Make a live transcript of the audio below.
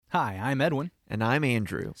Hi, I'm Edwin. And I'm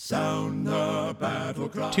Andrew. Sound the battle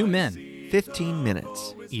cry. 2 men, 15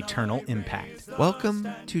 minutes. eternal impact. Welcome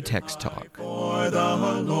to Text Talk. For the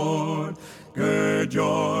Lord, gird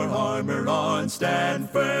your armor on, stand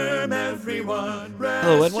firm, everyone.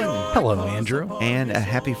 Hello, Edwin. Hello, Andrew. And a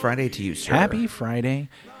happy Friday to you, sir. Happy Friday.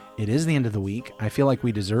 It is the end of the week. I feel like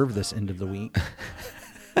we deserve this end of the week.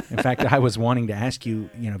 In fact, I was wanting to ask you,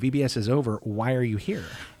 VBS is over. Why are you here?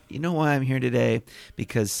 You know why I'm here today?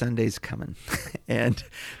 Because Sunday's coming. And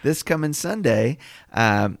this coming Sunday,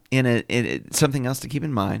 something else to keep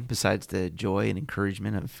in mind besides the joy and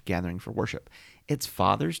encouragement of gathering for worship. It's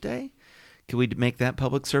Father's Day. Can we make that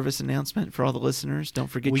public service announcement for all the listeners? Don't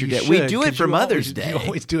forget your dad. We do it for Mother's Day. You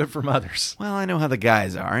always do it for mothers. Well, I know how the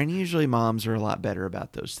guys are, and usually moms are a lot better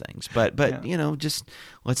about those things. But Yeah. Just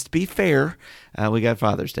let's be fair. We got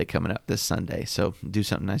Father's Day coming up this Sunday, so do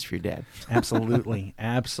something nice for your dad. Absolutely.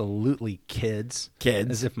 Absolutely, kids. Kids.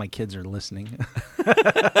 As if my kids are listening.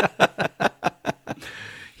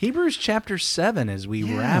 Hebrews chapter 7 as we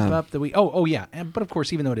wrap up the week. Oh, yeah. But of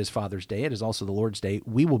course, even though it is Father's Day, it is also the Lord's Day.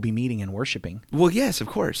 We will be meeting and worshiping. Well, yes, of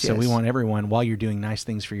course. So yes. we want everyone, while you're doing nice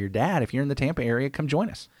things for your dad, if you're in the Tampa area, come join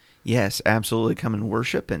us. Yes, absolutely. Come and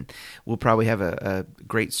worship, and we'll probably have a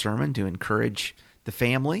great sermon to encourage the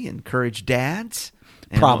family, encourage dads.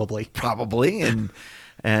 And Probably, and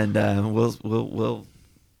we'll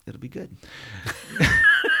it'll be good.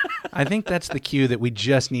 I think that's the cue that we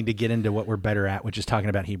just need to get into what we're better at, which is talking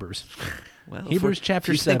about Hebrews. Well, Hebrews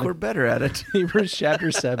chapter if you 7. think we're better at it. Hebrews chapter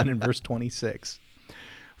 7 and verse 26.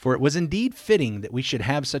 For it was indeed fitting that we should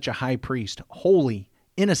have such a high priest, holy,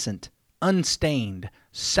 innocent, unstained,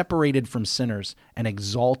 separated from sinners, and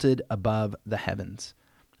exalted above the heavens.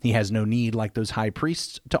 He has no need, like those high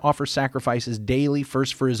priests, to offer sacrifices daily,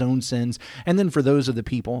 first for his own sins, and then for those of the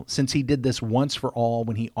people, since he did this once for all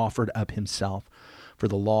when he offered up himself. For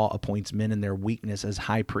the law appoints men in their weakness as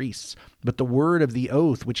high priests, but the word of the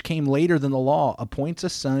oath, which came later than the law, appoints a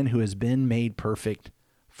son who has been made perfect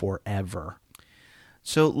forever.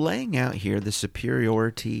 So laying out here the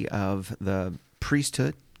superiority of the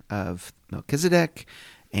priesthood of Melchizedek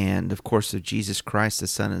and, of course, of Jesus Christ, the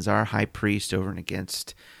Son, as our high priest over and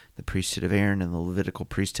against the priesthood of Aaron and the Levitical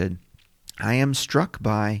priesthood, I am struck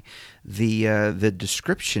by the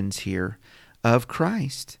descriptions here of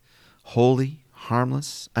Christ. Holy,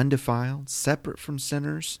 harmless, undefiled, separate from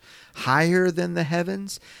sinners, higher than the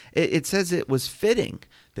heavens. It says it was fitting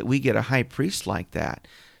that we get a high priest like that.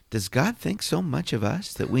 Does God think so much of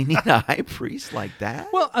us that we need a high priest like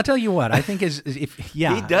that? Well, I'll tell you what, I think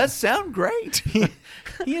He does sound great.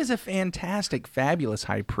 He is a fantastic, fabulous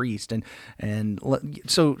high priest, and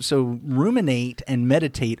so ruminate and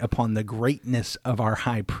meditate upon the greatness of our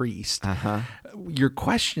high priest. Your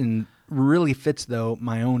question really fits, though,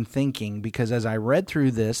 my own thinking, because as I read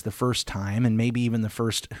through this the first time, and maybe even the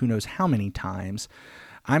first who knows how many times,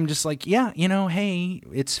 I'm just like, hey,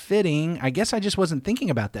 it's fitting. I guess I just wasn't thinking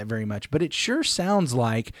about that very much, but it sure sounds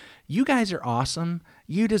like you guys are awesome.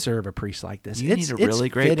 You deserve a priest like this. You need a really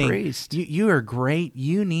great priest. You are great.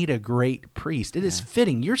 You need a great priest. It is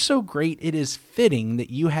fitting. You're so great. It is fitting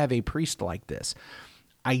that you have a priest like this.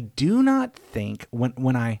 I do not think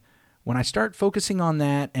when I start focusing on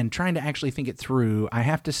that and trying to actually think it through, I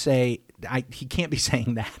have to say he can't be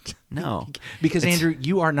saying that. No. Because, Andrew,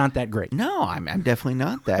 you are not that great. No, I'm definitely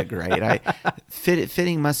not that great.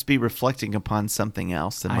 Fitting must be reflecting upon something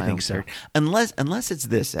else than my I think own so. character. Unless it's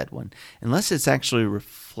this, Edwin. Unless it's actually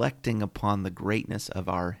reflecting upon the greatness of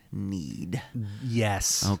our need.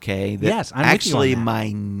 Yes. Okay? Yes, I'm actually, with you on that.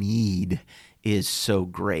 my need is so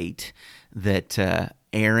great that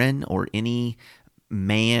Aaron or any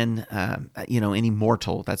man, any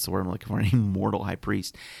mortal, that's the word I'm looking for, any mortal high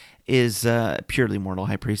priest, is purely mortal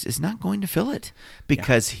high priest, is not going to fill it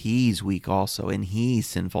because he's weak also and he's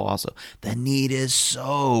sinful also. The need is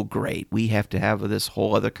so great. We have to have this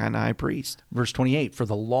whole other kind of high priest. Verse 28, for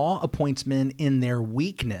the law appoints men in their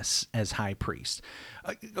weakness as high priests.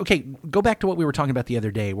 Okay, go back to what we were talking about the other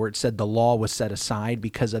day where it said the law was set aside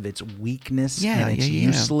because of its weakness and its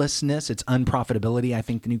uselessness, its unprofitability, I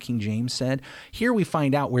think the New King James said. Here we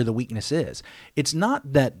find out where the weakness is. It's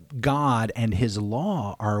not that God and his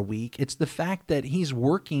law are weak. It's the fact that he's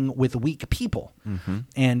working with weak people. Mm-hmm.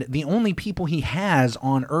 And the only people he has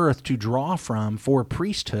on earth to draw from for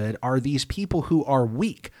priesthood are these people who are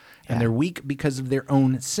weak. And they're weak because of their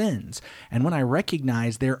own sins. And when I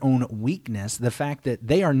recognize their own weakness, the fact that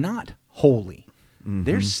they are not holy,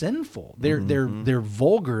 they're sinful, they're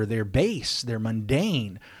vulgar, they're base, they're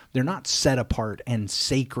mundane, they're not set apart and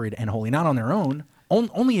sacred and holy, not on their own,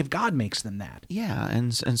 Only if God makes them that. Yeah,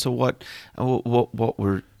 and so what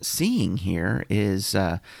we're seeing here is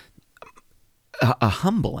a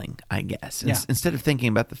humbling, I guess. Yeah. Instead of thinking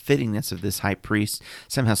about the fittingness of this high priest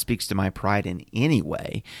somehow speaks to my pride in any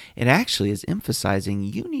way, it actually is emphasizing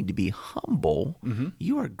you need to be humble. Mm-hmm.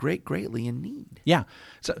 You are greatly in need. Yeah.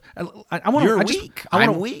 So I want to. You're weak.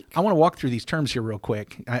 I'm weak. I want to walk through these terms here real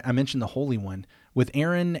quick. I mentioned the Holy One with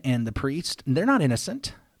Aaron and the priest. They're not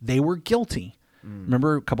innocent. They were guilty.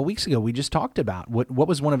 Remember a couple weeks ago, we just talked about what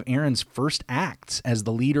was one of Aaron's first acts as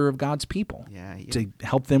the leader of God's people, to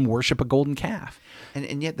help them worship a golden calf.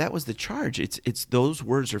 And yet that was the charge. It's those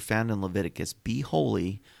words are found in Leviticus, be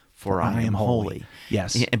holy, for I am holy.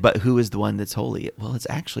 Yes. But who is the one that's holy? Well, it's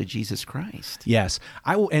actually Jesus Christ. Yes.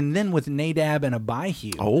 I will, and then with Nadab and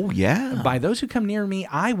Abihu. Oh, yeah. By those who come near me,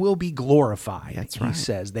 I will be glorified. That's right. He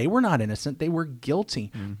says. They were not innocent. They were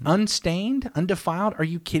guilty. Mm-hmm. Unstained, undefiled. Are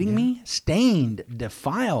you kidding me? Stained,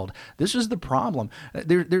 defiled. This is the problem.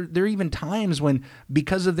 There are even times when,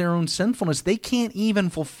 because of their own sinfulness, they can't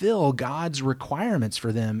even fulfill God's requirements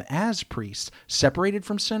for them as priests. Separated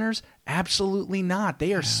from sinners? Absolutely not.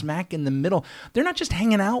 They are smack in the middle. They're not just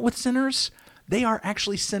hanging out with sinners. They are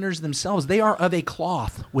actually sinners themselves. They are of a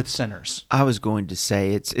cloth with sinners. I was going to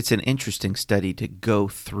say it's an interesting study to go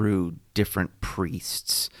through different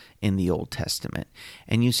priests in the Old Testament.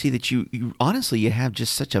 And you see that you honestly, you have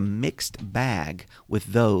just such a mixed bag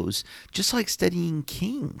with those, just like studying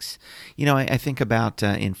kings. You know, I think about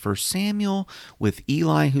in 1 Samuel with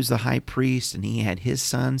Eli, who's the high priest, and he had his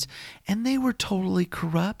sons, and they were totally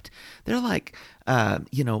corrupt. They're like,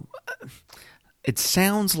 it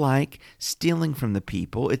sounds like stealing from the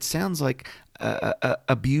people. It sounds like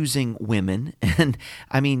abusing women, and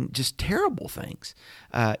I mean, just terrible things.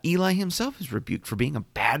 Eli himself is rebuked for being a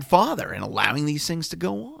bad father and allowing these things to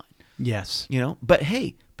go on. Yes. But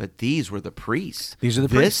hey, these were the priests. These are the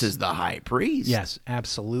priests. This is the high priest. Yes,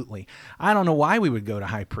 absolutely. I don't know why we would go to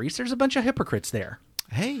high priest. There's a bunch of hypocrites there.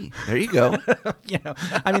 Hey, there you go.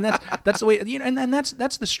 I mean, that's the way, and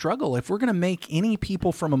that's the struggle. If we're going to make any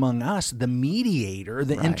people from among us the mediator,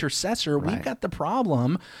 the intercessor, we've got the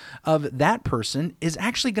problem of that person is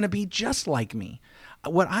actually going to be just like me.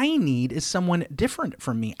 What I need is someone different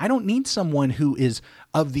from me. I don't need someone who is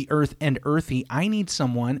of the earth and earthy. I need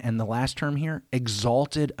someone, and the last term here,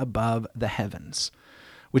 exalted above the heavens.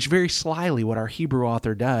 Which very slyly, what our Hebrew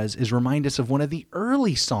author does is remind us of one of the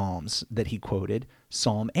early Psalms that he quoted,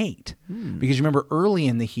 Psalm 8. Because you remember early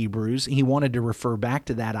in the Hebrews, he wanted to refer back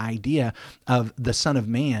to that idea of the Son of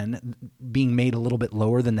Man being made a little bit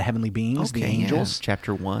lower than the heavenly beings, the angels.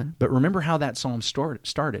 Chapter 1. But remember how that psalm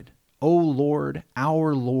started. O Lord,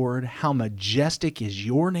 our Lord, how majestic is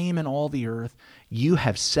your name in all the earth. You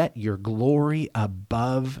have set your glory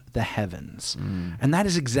above the heavens. And that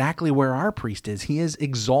is exactly where our priest is. He is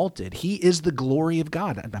exalted. He is the glory of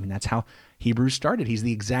God. I mean, that's how Hebrews started. He's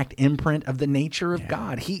the exact imprint of the nature of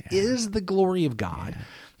God. He is the glory of God.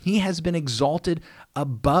 He has been exalted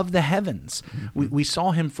above the heavens. We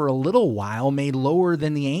saw him for a little while made lower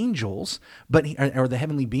than the angels, or the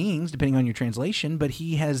heavenly beings, depending on your translation, but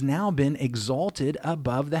he has now been exalted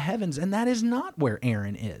above the heavens. And that is not where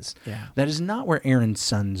Aaron is. That is not where Aaron's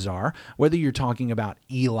sons are. Whether you're talking about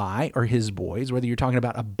Eli or his boys, whether you're talking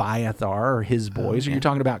about Abiathar or his boys, or you're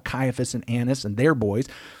talking about Caiaphas and Annas and their boys,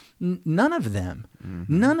 none of them.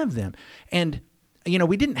 None of them. And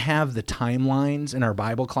we didn't have the timelines in our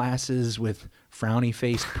Bible classes with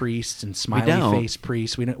frowny-faced priests and smiley-faced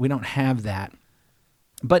priests. We don't have that.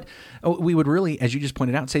 But we would really, as you just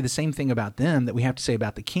pointed out, say the same thing about them that we have to say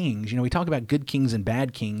about the kings. We talk about good kings and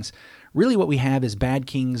bad kings. Really what we have is bad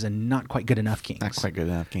kings and not quite good enough kings. Not quite good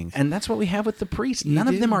enough kings. And that's what we have with the priests. None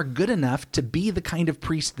of them are good enough to be the kind of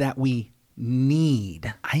priest that we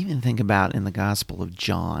need. I even think about in the Gospel of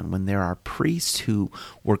John when there are priests who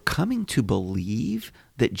were coming to believe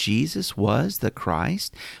that Jesus was the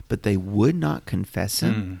Christ, but they would not confess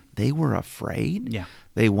him. They were afraid.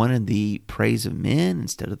 They wanted the praise of men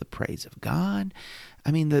instead of the praise of God.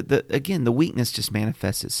 I mean, again, the weakness just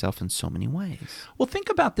manifests itself in so many ways. Well, think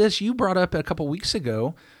about this. You brought up a couple weeks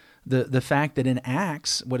ago the fact that in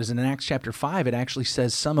Acts, in Acts chapter 5, it actually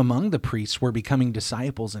says some among the priests were becoming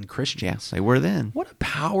disciples and Christians. Yes, they were then. What a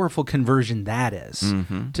powerful conversion that is.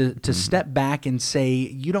 To step back and say,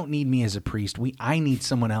 you don't need me as a priest. I need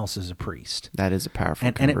someone else as a priest. That is a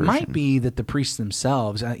powerful conversion. And it might be that the priests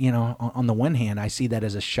themselves, on the one hand, I see that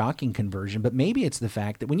as a shocking conversion, but maybe it's the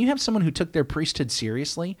fact that when you have someone who took their priesthood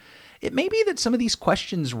seriously, it may be that some of these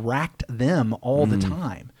questions racked them all the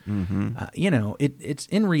time. It's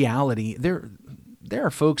in reality, there are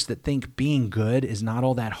folks that think being good is not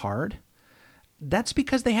all that hard. that's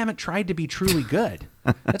because they haven't tried to be truly good.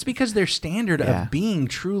 That's because their standard of being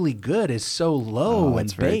truly good is so low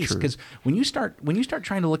and base. Because when you start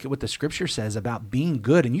trying to look at what the Scripture says about being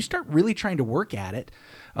good, and you start really trying to work at it,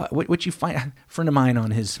 what you find, a friend of mine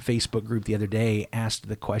on his Facebook group the other day asked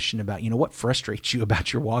the question about, what frustrates you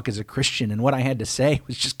about your walk as a Christian, and what I had to say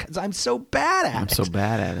was just because I'm so bad at it. I'm so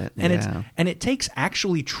bad at it, and it takes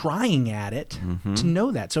actually trying at it to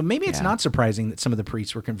know that. So maybe it's not surprising that some of the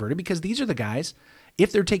priests were converted, because these are the guys,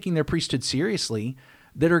 if they're taking their priesthood seriously,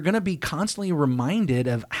 that are going to be constantly reminded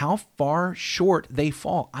of how far short they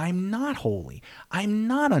fall. I'm not holy. I'm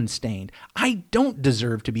not unstained. I don't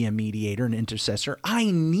deserve to be a mediator, an intercessor.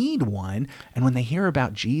 I need one. And when they hear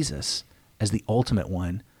about Jesus as the ultimate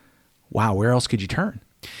one, wow, where else could you turn?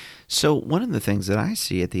 So one of the things that I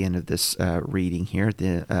see at the end of this reading here,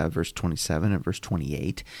 the verse 27 and verse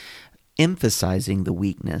 28, emphasizing the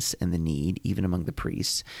weakness and the need, even among the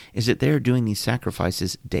priests, is that they're doing these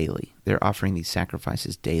sacrifices daily. They're offering these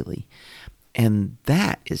sacrifices daily. And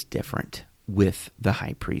that is different with the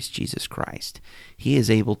high priest, Jesus Christ. He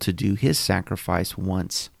is able to do his sacrifice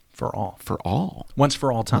once for all. Once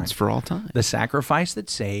for all time. Once for all time. The sacrifice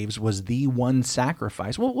that saves was the one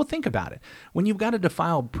sacrifice. Well, think about it. When you've got a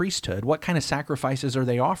defiled priesthood, what kind of sacrifices are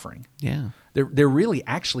they offering? Yeah. They're really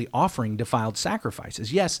actually offering defiled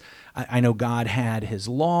sacrifices. Yes, I know God had his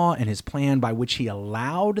law and his plan by which he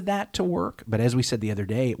allowed that to work. But as we said the other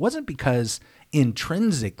day, it wasn't because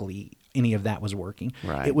intrinsically any of that was working.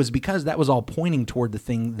 Right. It was because that was all pointing toward the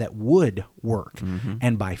thing that would work. Mm-hmm.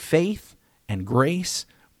 And by faith and grace,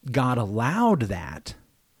 God allowed that.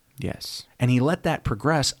 Yes. And he let that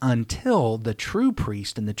progress until the true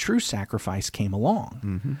priest and the true sacrifice came along.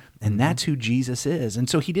 Mm-hmm. And that's who Jesus is. And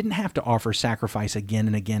so he didn't have to offer sacrifice again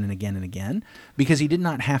and again and again and again, because he did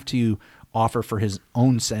not have to offer for his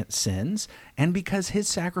own sins, and because his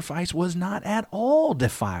sacrifice was not at all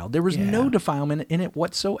defiled. There was no defilement in it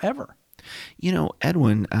whatsoever.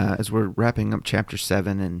 Edwin, as we're wrapping up chapter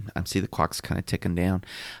 7, and I see the clock's kind of ticking down,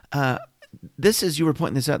 this is, you were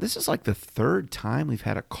pointing this out, this is like the third time we've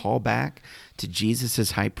had a callback to Jesus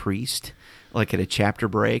as high priest, like at a chapter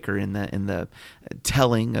break or in the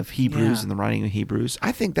telling of Hebrews and the writing of Hebrews.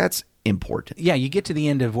 I think that's important. Yeah, you get to the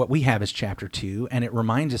end of what we have as chapter 2, and it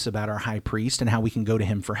reminds us about our high priest and how we can go to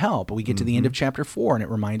him for help. We get to the end of chapter 4, and it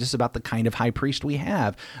reminds us about the kind of high priest we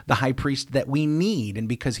have, the high priest that we need. And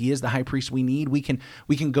because he is the high priest we need, we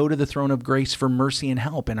can go to the throne of grace for mercy and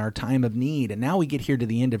help in our time of need. And now we get here to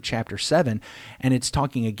the end of chapter 7, and it's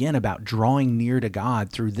talking again about drawing near to God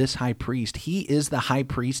through this high priest. He is the high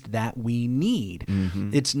priest that we need. Mm-hmm.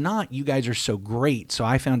 It's not, you guys are so great, so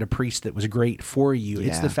I found a priest that was great for you. Yeah.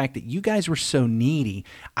 It's the fact that you guys were so needy.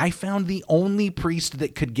 I found the only priest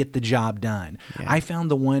that could get the job done. Yeah. I found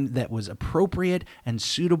the one that was appropriate and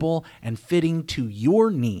suitable and fitting to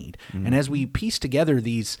your need. Mm-hmm. And as we piece together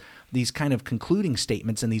these kind of concluding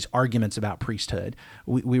statements and these arguments about priesthood,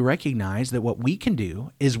 we recognize that what we can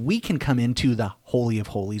do is we can come into the Holy of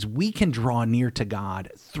Holies. We can draw near to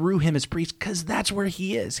God through him as priest, because that's where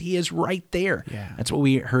he is. He is right there. Yeah. That's what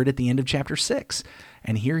we heard at the end of chapter 6.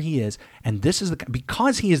 And here he is. And this is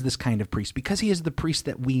because he is this kind of priest, because he is the priest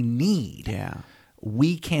that we need,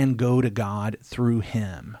 we can go to God through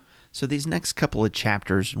him. So these next couple of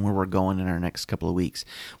chapters, and where we're going in our next couple of weeks,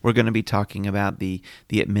 we're going to be talking about the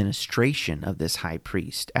administration of this high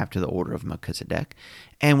priest after the order of Melchizedek.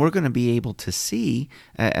 And we're going to be able to see,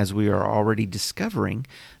 as we are already discovering,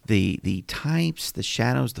 the types, the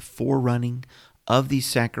shadows, the forerunning of these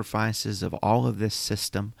sacrifices, of all of this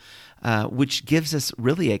system, which gives us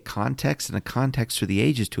really a context and a context through the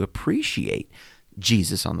ages to appreciate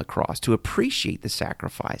Jesus on the cross, to appreciate the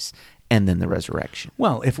sacrifice and then the resurrection.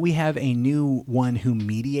 Well, if we have a new one who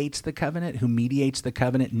mediates the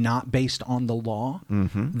covenant not based on the law,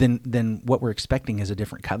 then what we're expecting is a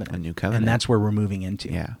different covenant. A new covenant. And that's where we're moving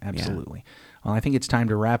into. Yeah, absolutely. Yeah. Well, I think it's time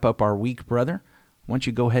to wrap up our week, brother. Why don't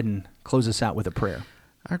you go ahead and close us out with a prayer?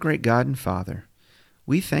 Our great God and Father,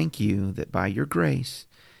 we thank you that by your grace,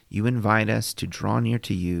 you invite us to draw near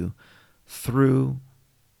to you through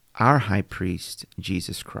our high priest,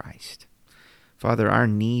 Jesus Christ. Father, our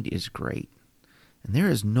need is great, and there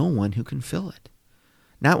is no one who can fill it.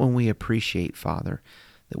 Not when we appreciate, Father,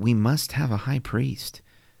 that we must have a high priest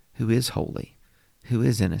who is holy, who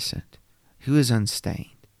is innocent, who is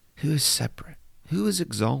unstained, who is separate, who is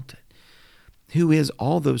exalted, who is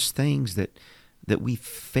all those things that we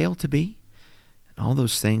fail to be, and all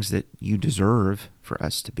those things that you deserve for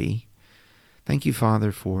us to be. Thank you,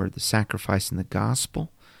 Father, for the sacrifice in the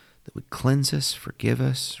gospel that would cleanse us, forgive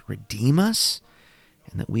us, redeem us,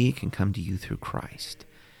 and that we can come to you through Christ.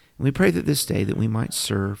 And we pray that this day that we might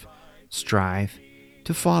serve strive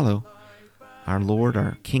to follow our Lord,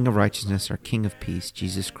 our King of righteousness, our King of peace,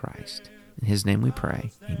 Jesus Christ. In His name we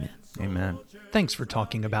pray. Amen. Amen. Thanks for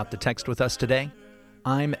talking about the text with us today.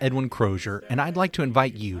 I'm Edwin Crozier, and I'd like to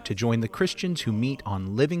invite you to join the Christians who meet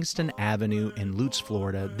on Livingston Avenue in Lutz,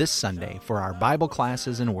 Florida this Sunday for our Bible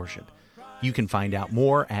classes and worship. You can find out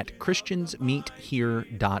more at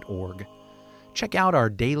christiansmeethere.org. Check out our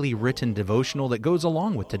daily written devotional that goes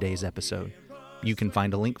along with today's episode. You can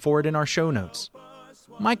find a link for it in our show notes.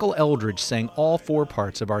 Michael Eldridge sang all 4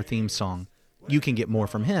 parts of our theme song. You can get more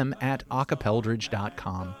from him at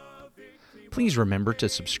acapeldridge.com. Please remember to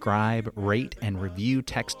subscribe, rate, and review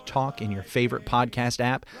Text Talk in your favorite podcast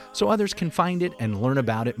app so others can find it and learn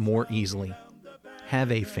about it more easily.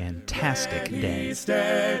 Have a fantastic day.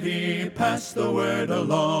 Steady, pass the word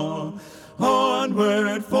along.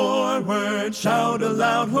 Onward, forward, shout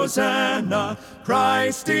aloud, Hosanna.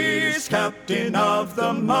 Christ is captain of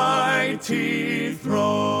the mighty throne.